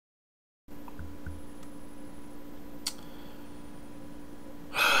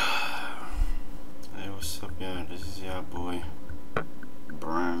y'all boy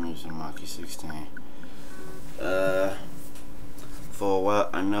Brian using Monkey 16. For a while,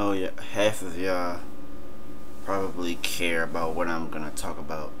 I know half of y'all probably care about what I'm gonna talk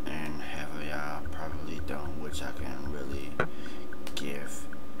about, and half of y'all probably don't, which I can really give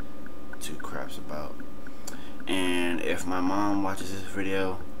two craps about. And if my mom watches this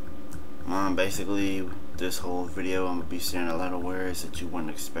video, Mom, basically this whole video I'm gonna be saying a lot of words that you wouldn't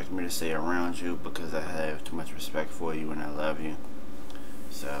expect me to say around you, because I have too much respect for you and I love you.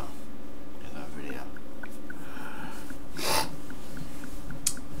 So here's our video.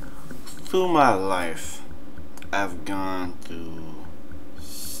 Through my life, I've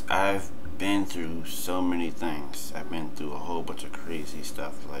been through so many things. I've been through a whole bunch of crazy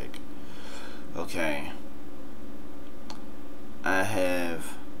stuff. Like, okay, I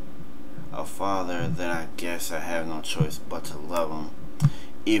have a father that I guess I have no choice but to love him,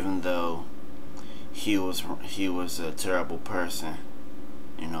 even though he was a terrible person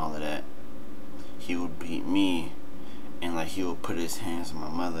and all of that. He would beat me, and like he would put his hands on my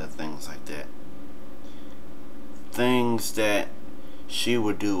mother, things like that. Things that she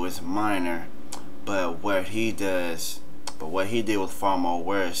would do was minor, but what he did was far more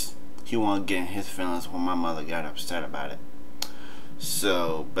worse. He wasn't getting his feelings when my mother got upset about it.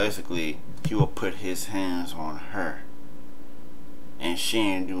 So basically, he would put his hands on her, and she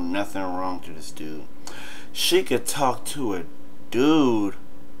ain't do nothing wrong to this dude. She could talk to a dude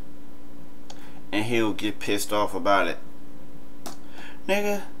and he'll get pissed off about it.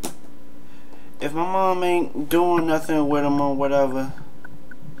 Nigga, if my mom ain't doing nothing with him or whatever,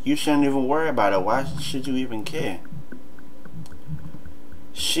 you shouldn't even worry about it. Why should you even care?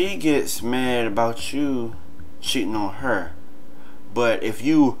 She gets mad about you cheating on her, but if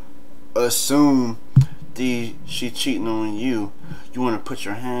you assume she cheating on you, you want to put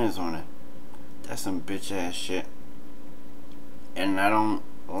your hands on it. That's some bitch ass shit, and I don't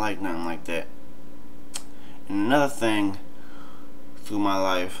like nothing like that. And another thing, through my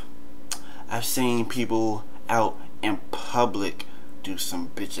life, I've seen people out in public do some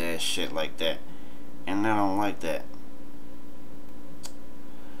bitch ass shit like that, and I don't like that.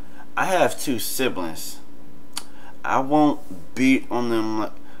 I have two siblings. I won't beat on them.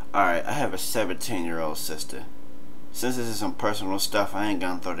 Alright, I have a 17-year-old sister. Since this is some personal stuff, I ain't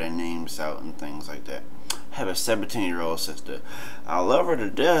gonna throw their names out and things like that. I have a 17-year-old sister. I love her to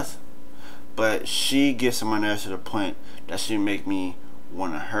death, but she gets on my nerves to the point that she make me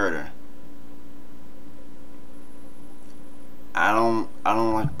want to hurt her. I don't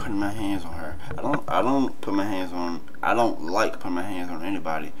like putting my hands on her. I don't like putting my hands on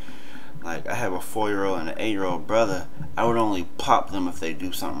anybody. Like, I have a 4-year-old and an 8-year-old brother. I would only pop them if they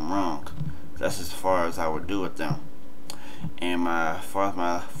do something wrong. That's as far as I would do with them. And as far as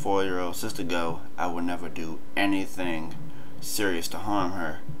my 4-year-old sister go, I would never do anything serious to harm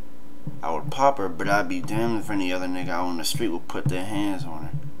her. I would pop her, but I'd be damned if any other nigga out on the street would put their hands on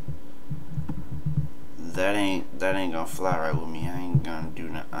her. That ain't gonna fly right with me. I ain't gonna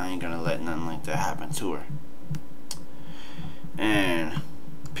let nothing like that happen to her. And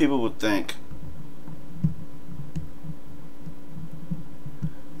people would think,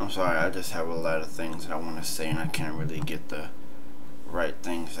 I'm sorry, I just have a lot of things that I want to say and I can't really get the right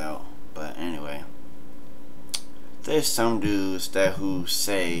things out. But anyway, there's some dudes who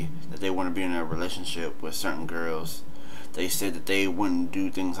say that they want to be in a relationship with certain girls. They said that they wouldn't do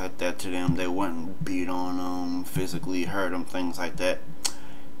things like that to them. They wouldn't beat on them, physically hurt them, things like that.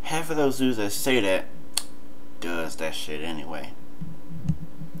 Half of those dudes that say that does that shit anyway.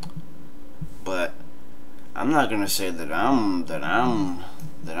 But I'm not gonna say that I'm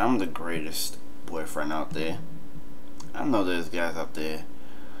the greatest boyfriend out there. I know there's guys out there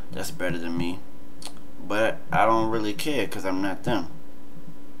that's better than me, but I don't really care because I'm not them.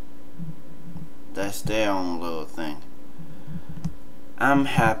 That's their own little thing. I'm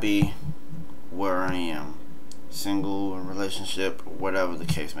happy where I am, single, relationship, whatever the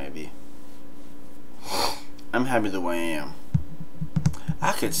case may be. I'm happy the way I am.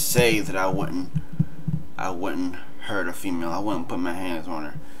 I could say that I wouldn't hurt a female. I wouldn't put my hands on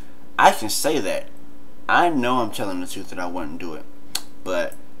her. I can say that. I know I'm telling the truth that I wouldn't do it.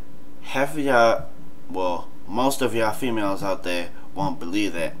 But half of y'all, well, most of y'all females out there won't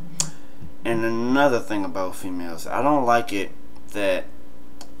believe that. And another thing about females, I don't like it that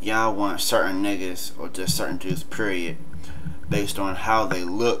y'all want certain niggas or just certain dudes, period, based on how they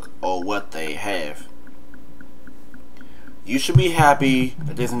look or what they have. You should be happy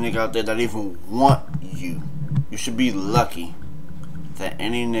that there's a nigga out there that even want you. You should be lucky that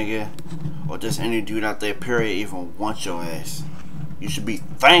any nigga or just any dude out there, period, even want your ass. You should be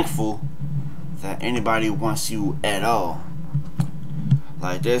thankful that anybody wants you at all.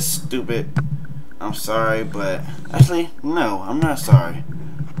 Like, that's stupid. I'm sorry, but actually, no, I'm not sorry.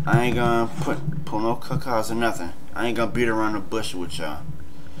 I ain't gonna pull no cuckoos or nothing. I ain't gonna beat around the bush with y'all.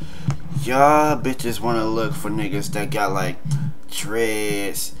 Y'all bitches wanna look for niggas that got like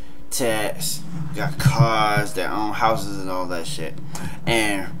dreads, tats, got cars, that own houses and all that shit.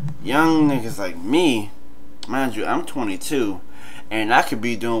 And young niggas like me, mind you, I'm 22, and I could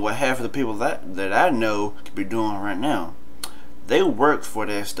be doing what half of the people that I know could be doing right now. They work for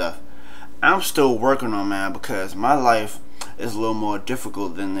their stuff. I'm still working on mine because my life is a little more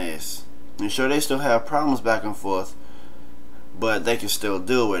difficult than this. And sure, they still have problems back and forth, but they can still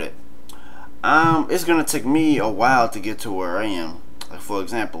deal with it. It's gonna take me a while to get to where I am. Like, for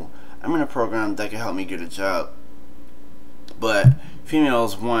example, I'm in a program that can help me get a job, but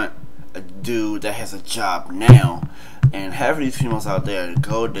females want a dude that has a job now, and half of these females out there,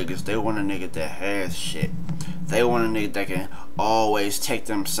 gold diggers, they want a nigga that has shit. They want a nigga that can always take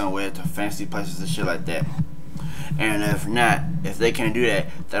them somewhere to fancy places and shit like that. And if not, if they can't do that,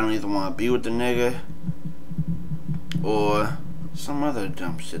 they don't either want to be with the nigga or some other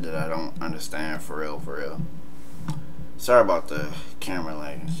dumb shit that I don't understand for real. Sorry about the camera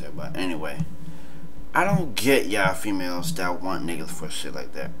lag and shit, but anyway, I don't get y'all females that want niggas for shit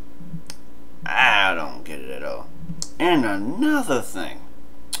like that. I don't get it at all. And another thing,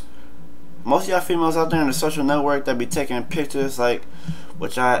 most of y'all females out there in the social network that be taking pictures like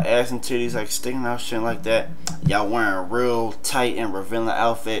with y'all ass and titties like sticking out shit like that, y'all wearing real tight and revealing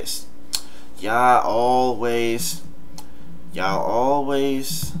outfits, y'all always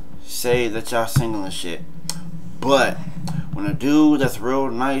say that y'all single and shit. But when a dude that's real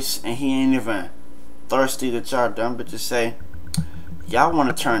nice and he ain't even thirsty that y'all dumb bitches say, y'all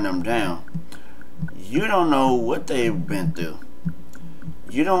want to turn them down. You don't know what they've been through.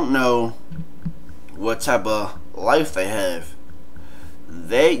 You don't know what type of life they have.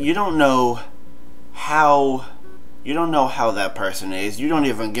 You don't know how that person is. You don't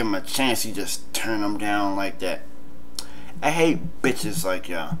even give them a chance. You just turn them down like that. I hate bitches like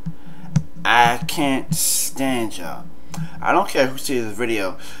y'all. I can't stand y'all. I don't care who sees this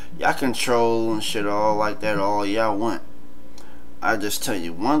video. Y'all control and shit all like that all y'all want. I just tell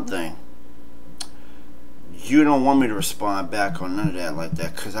you one thing. You don't want me to respond back on none of that like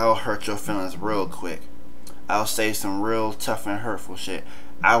that, cause I'll hurt your feelings real quick. I'll say some real tough and hurtful shit.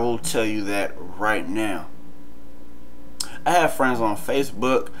 I will tell you that right now. I have friends on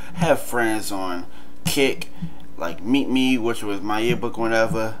Facebook, I have friends on Kick, like Meet Me, which was my yearbook,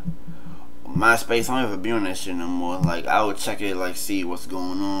 whatever. MySpace, I don't ever be on that shit no more. Like, I would check it, like, see what's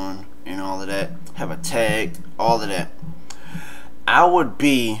going on and all of that. Have a tag, all of that. I would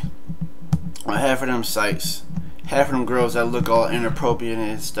be on half of them sites, half of them girls that look all inappropriate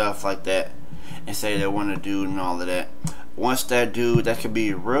and stuff like that, and say they want a dude and all of that. Once that dude that could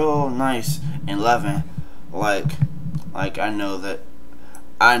be real nice and loving, like I know that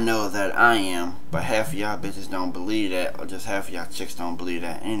I am, but half of y'all bitches don't believe that, or just half of y'all chicks don't believe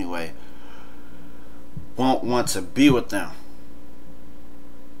that anyway, won't want to be with them.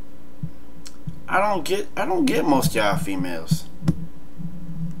 I don't get most of y'all females.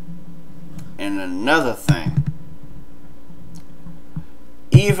 And another thing,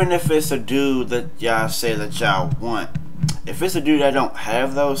 even if it's a dude that y'all say that y'all want, if it's a dude that don't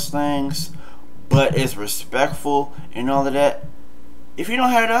have those things but is respectful and all of that, if you don't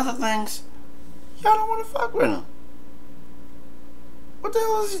have the other things, y'all don't want to fuck with him. What the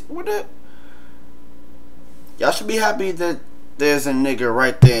hell is what that? Y'all should be happy that there's a nigga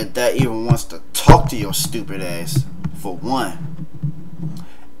right there that even wants to talk to your stupid ass, for one.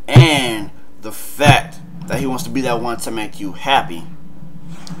 And the fact that he wants to be that one to make you happy.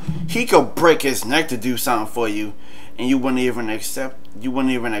 He could break his neck to do something for you, and you wouldn't even accept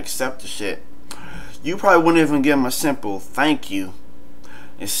the shit. You probably wouldn't even give him a simple thank you.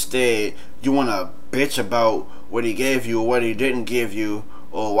 Instead, you want to bitch about what he gave you or what he didn't give you,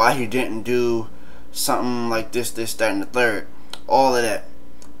 or why he didn't do something like this, that, and the third. All of that.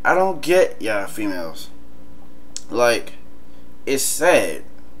 I don't get y'all females. Like, it's sad.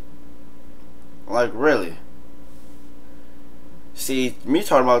 Like, really. See, me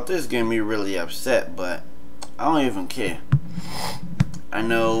talking about this getting me really upset, but I don't even care. I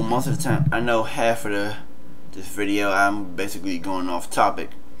know most of the time, I know half of this video I'm basically going off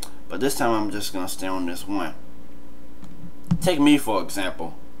topic, but this time I'm just gonna stay on this one. Take me for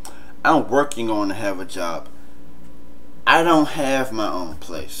example. I'm working on to have a job. I don't have my own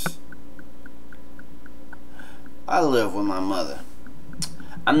place. I live with my mother.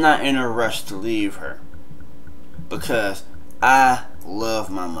 I'm not in a rush to leave her because I love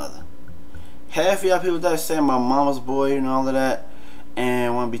my mother. half of y'all people that say my mama's boy and all of that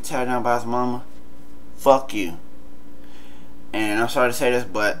and want to be tied down by his mama, fuck you. And I'm sorry to say this,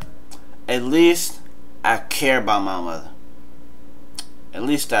 but at least I care about my mother. At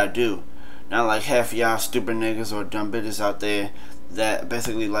least I do. Not like half of y'all stupid niggas or dumb bitches out there that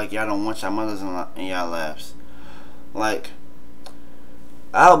basically like y'all don't want y'all mothers in y'all laps. Like,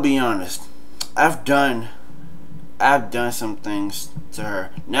 I'll be honest, I've done some things to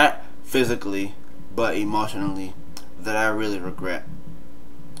her, not physically but emotionally, that I really regret.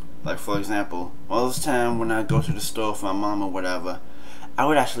 Like, for example, all this time when I go to the store for my mom or whatever, I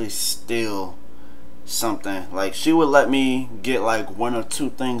would actually steal something. Like, she would let me get like 1 or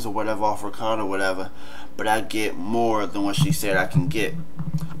 2 things or whatever off her card or whatever, but I get more than what she said I can get.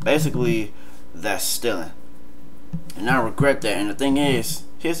 Basically, that's stealing, and I regret that. And the thing is,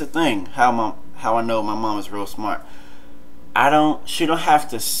 here's the thing: how I know my mom is real smart. She don't have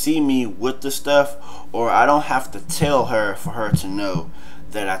to see me with the stuff, or I don't have to tell her for her to know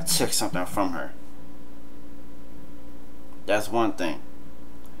that I took something from her. That's one thing.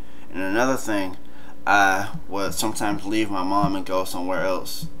 And another thing, I would sometimes leave my mom and go somewhere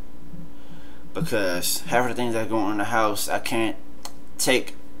else, because half of the things that go on in the house, I can't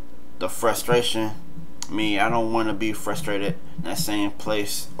take the frustration. I don't want to be frustrated in that same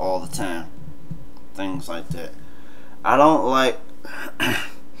place all the time. Things like that. I don't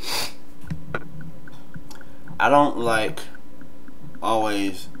like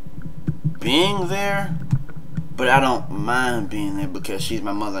always being there, but I don't mind being there because she's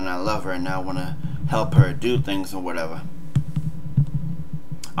my mother and I love her and I want to help her do things or whatever.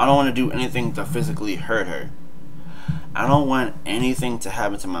 I don't want to do anything to physically hurt her. I don't want anything to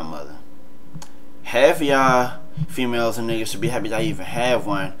happen to my mother. Half of y'all females and niggas should be happy that I even have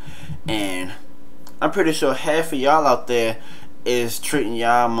one, and I'm pretty sure half of y'all out there is treating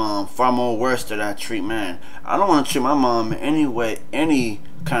y'all mom far more worse than I treat mine. I don't want to treat my mom in any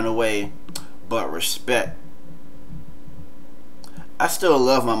kind of way but respect. I still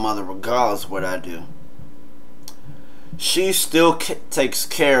love my mother regardless of what I do. She still takes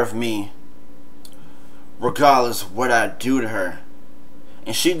care of me regardless of what I do to her,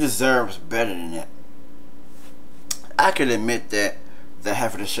 and she deserves better than that. I could admit that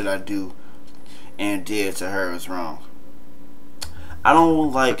half of the shit I do and did to her is wrong. I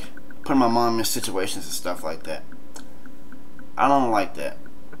don't like putting my mom in situations and stuff like that. I don't like that.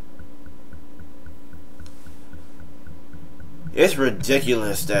 It's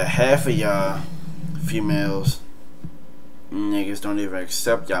ridiculous that half of y'all females, niggas, don't even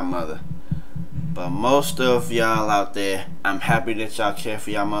accept y'all mother. But most of y'all out there, I'm happy that y'all care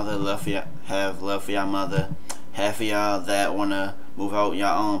for y'all mother, have love for y'all mother. Half of y'all that wanna move out your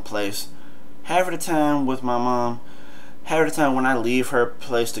own place. Half of the time with my mom, half of the time when I leave her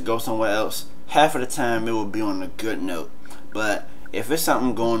place to go somewhere else, half of the time it will be on a good note. But if it's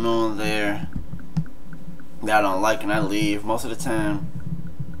something going on there that I don't like and I leave, most of the time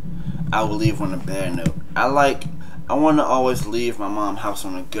I will leave on a bad note. I want to always leave my mom's house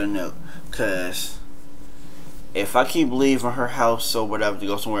on a good note, because if I keep leaving her house or whatever to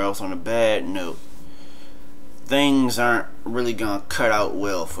go somewhere else on a bad note, things aren't really gonna cut out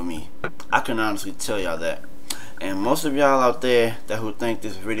well for me. I can honestly tell y'all that. And most of y'all out there that who think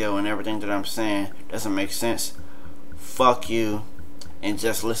this video and everything that I'm saying doesn't make sense, fuck you, and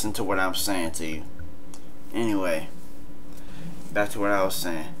just listen to what I'm saying to you. Anyway, back to what I was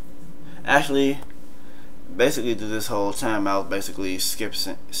saying. Actually, basically through this whole time I was basically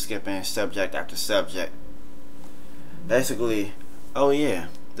skipping subject after subject. Basically, oh yeah,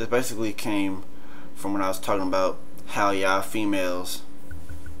 this basically came from when I was talking about how y'all females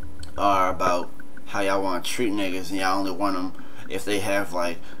are about how y'all want to treat niggas, and y'all only want them if they have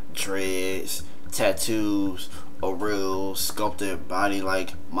like dreads, tattoos, a real sculpted body,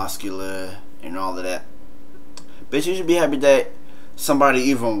 like muscular and all of that. Bitch, you should be happy that somebody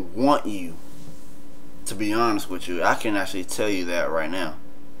even want you, to be honest with you. I can actually tell you that right now.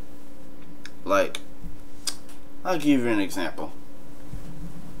 Like, I'll give you an example.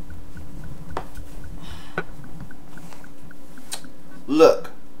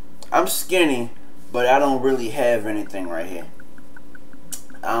 Look, I'm skinny, but I don't really have anything right here.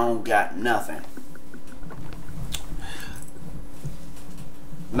 I don't got nothing.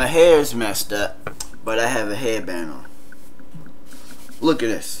 My hair is messed up, but I have a headband on. Look at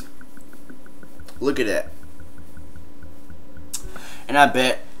this. Look at that. And I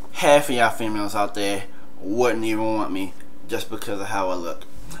bet half of y'all females out there wouldn't even want me just because of how I look.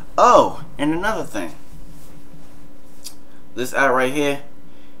 Oh, and another thing. This eye right here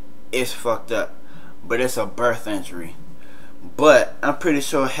is fucked up, but it's a birth injury. But I'm pretty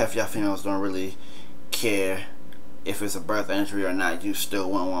sure half y'all females don't really care if it's a birth injury or not. You still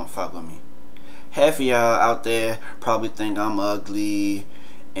wouldn't want to fuck with me. Half of y'all out there probably think I'm ugly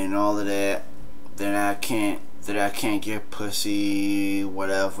and all of that. That I can't get pussy,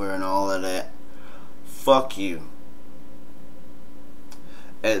 whatever, and all of that. Fuck you.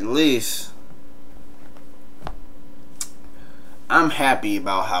 At least I'm happy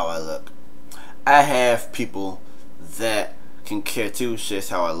about how I look. I have people that can care two shits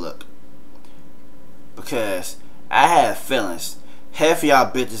how I look, because I have feelings. Half of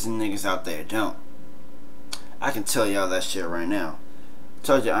y'all bitches and niggas out there don't. I can tell y'all that shit right now.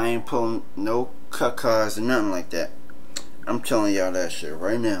 Told you I ain't pulling no cut cards or nothing like that. I'm telling y'all that shit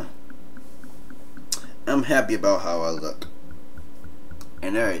right now. I'm happy about how I look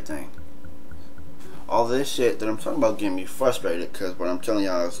and everything. All this shit that I'm talking about getting me frustrated, because what I'm telling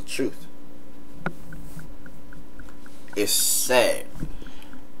y'all is the truth. It's sad.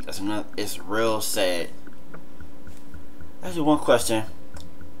 It's real sad. Actually, one question.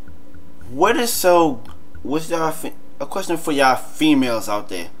 What's y'all? A question for y'all females out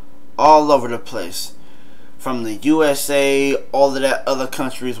there, all over the place, from the USA, all of that other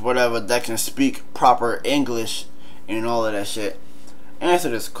countries, whatever, that can speak proper English and all of that shit. Answer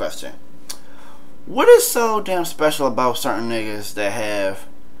this question. What is so damn special about certain niggas that have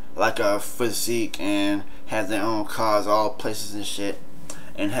like a physique and have their own cars, all places and shit,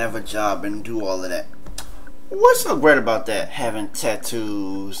 and have a job and do all of that? What's so great about that? Having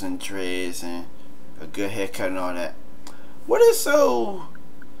tattoos and dreads and a good haircut and all that. What is so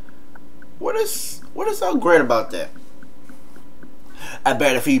great about that? I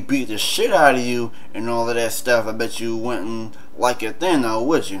bet if he beat the shit out of you and all of that stuff, I bet you wouldn't like it then, though,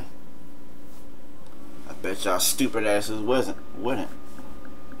 would you? I bet y'all stupid asses wouldn't.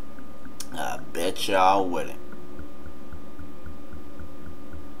 I bet y'all wouldn't.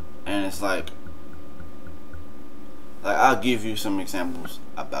 And it's like I'll give you some examples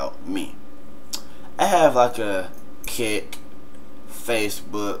about me. I have like a Kick,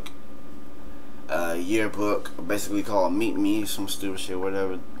 Facebook, yearbook, basically called Meet Me, some stupid shit,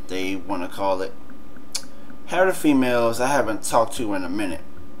 whatever they want to call it. Half the females I haven't talked to in a minute.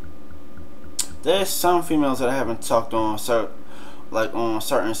 There's some females that I haven't talked on, on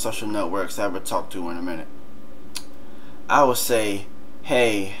certain social networks I haven't talked to in a minute. I would say,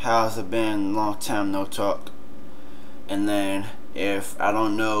 hey, how's it been? Long time no talk. And then if I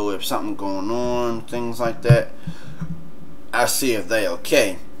don't know if something going on, things like that, I see if they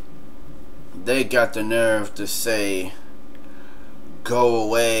okay. They got the nerve to say, go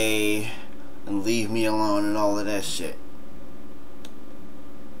away and leave me alone and all of that shit.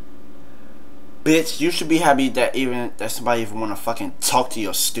 Bitch, you should be happy that somebody even want to fucking talk to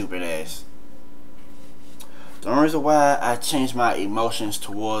your stupid ass. The only reason why I changed my emotions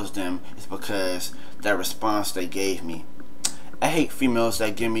towards them is because that response they gave me. I hate females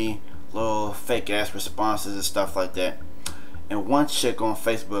that give me little fake ass responses and stuff like that. And one chick on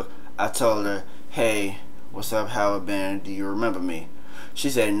Facebook, I told her, hey, what's up, how it been, do you remember me? She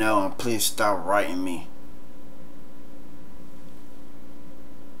said no, and please stop writing me.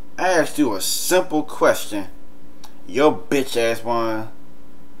 I asked you a simple question. Your bitch ass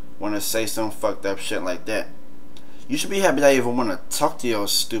wanna say some fucked up shit like that. You should be happy that I even wanna talk to your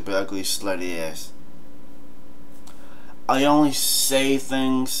stupid, ugly, slutty ass. I only say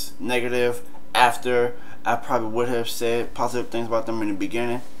things negative after I probably would have said positive things about them in the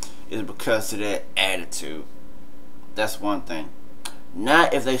beginning, is because of their attitude. That's one thing.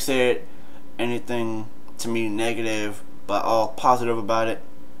 Not if they said anything to me negative but all positive about it,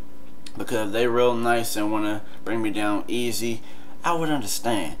 because if they real nice and want to bring me down easy, I would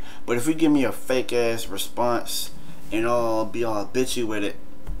understand. But if you give me a fake ass response and be all bitchy with it,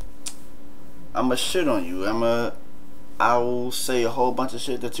 I'ma shit on you. I will say a whole bunch of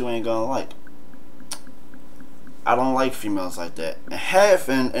shit that you ain't gonna like. I don't like females like that.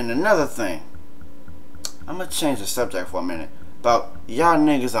 And another thing, I'm gonna change the subject for a minute. About y'all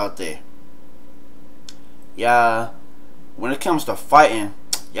niggas out there. Y'all, when it comes to fighting,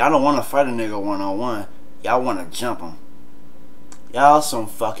 y'all don't want to fight a nigga one-on-one. Y'all want to jump him. Y'all some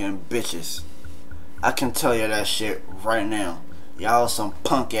fucking bitches. I can tell you that shit right now. Y'all some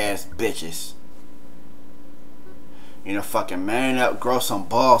punk ass bitches. You know, fucking man up, grow some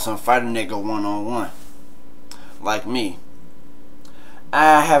balls, and fight a nigga one-on-one. Like me.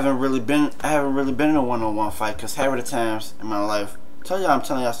 I haven't really been in a one-on-one fight, because half of the times in my life, I'm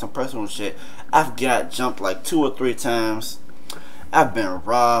telling y'all some personal shit, I've got jumped like 2 or 3 times. I've been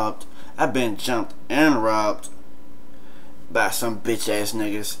robbed. I've been jumped and robbed. by some bitch ass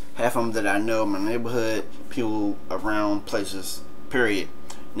niggas. Half of them that I know in my neighborhood, people around places, period.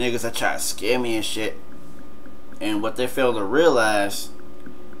 Niggas that try to scare me and shit. And what they fail to realize,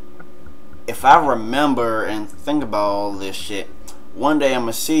 if I remember and think about all this shit, one day I'm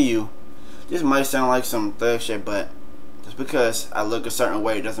gonna see you. This might sound like some thug shit, but just because I look a certain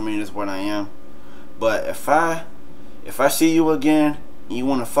way doesn't mean it's what I am. But if I see you again and you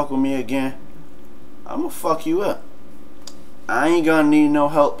wanna fuck with me again, I'm gonna fuck you up. I ain't gonna need no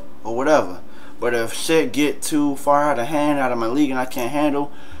help or whatever. But if shit get too far out of hand, out of my league, and I can't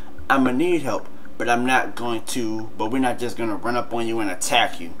handle, I'm gonna need help. But I'm not going to, but we're not just gonna run up on you and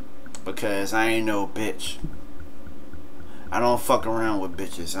attack you. Because I ain't no bitch. I don't fuck around with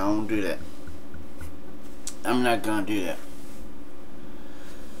bitches. I don't do that. I'm not gonna do that.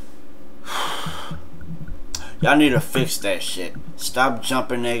 Y'all need to fix that shit. Stop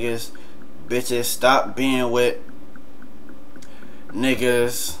jumping niggas. Bitches, stop being with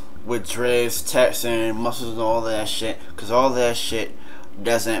niggas with dreads, tats, and muscles and all that shit. Cause all that shit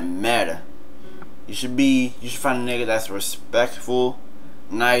doesn't matter. You should find a nigga that's respectful,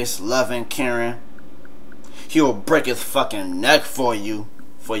 nice, loving, caring. He'll break his fucking neck for you,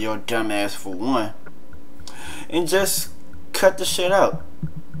 for your dumb ass for one. And just cut the shit out.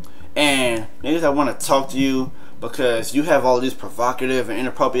 And niggas that want to talk to you because you have all these provocative and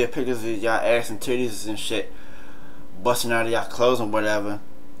inappropriate pictures of y'all ass and titties and shit busting out of y'all clothes and whatever.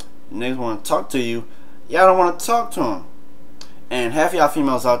 Niggas want to talk to you. Y'all don't want to talk to them. And half y'all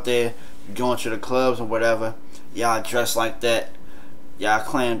females out there going to the clubs and whatever, y'all dress like that. Y'all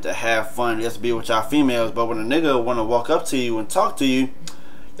claim to have fun, just be with y'all females, but when a nigga want to walk up to you and talk to you,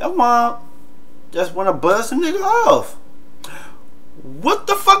 y'all just want to buzz the nigga off. What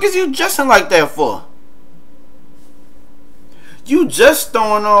the fuck is you dressing like that for? You just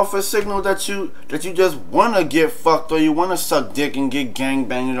throwing off a signal that you just want to get fucked or you want to suck dick and get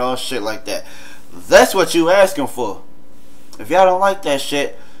gangbanged and all shit like that. That's what you asking for. If y'all don't like that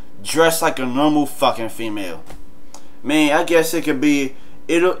shit, dress like a normal fucking female. Man, I guess it could be,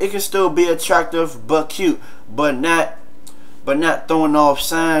 it can still be attractive but cute, but not throwing off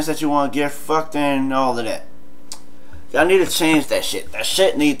signs that you want to get fucked and all of that. Y'all need to change that shit. That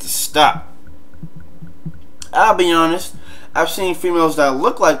shit needs to stop. I'll be honest, I've seen females that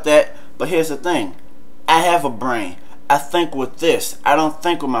look like that, but here's the thing. I have a brain. I think with this. I don't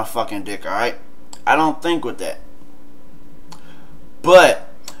think with my fucking dick, alright? I don't think with that. But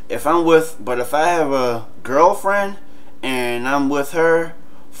if I have a girlfriend and I'm with her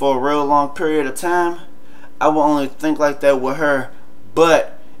for a real long period of time, I will only think like that with her.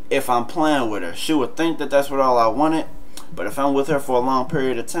 But if I'm playing with her, she would think that that's what all I wanted. But if I'm with her for a long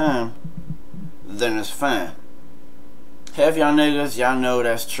period of time, then it's fine. Half y'all niggas, y'all know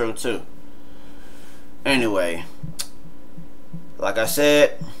that's true too. Anyway, like I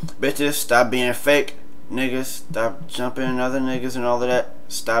said, bitches, stop being fake. Niggas, stop jumping other niggas and all of that.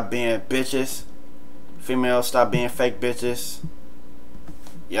 Stop being bitches. Females, stop being fake bitches.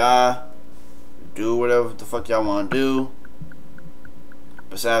 Y'all do whatever the fuck y'all want to do.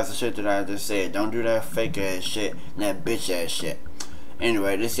 Besides the shit that I just said. Don't do that fake ass shit and that bitch ass shit.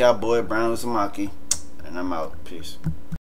 Anyway, this y'all boy Brown Uzumaki, and I'm out. Peace.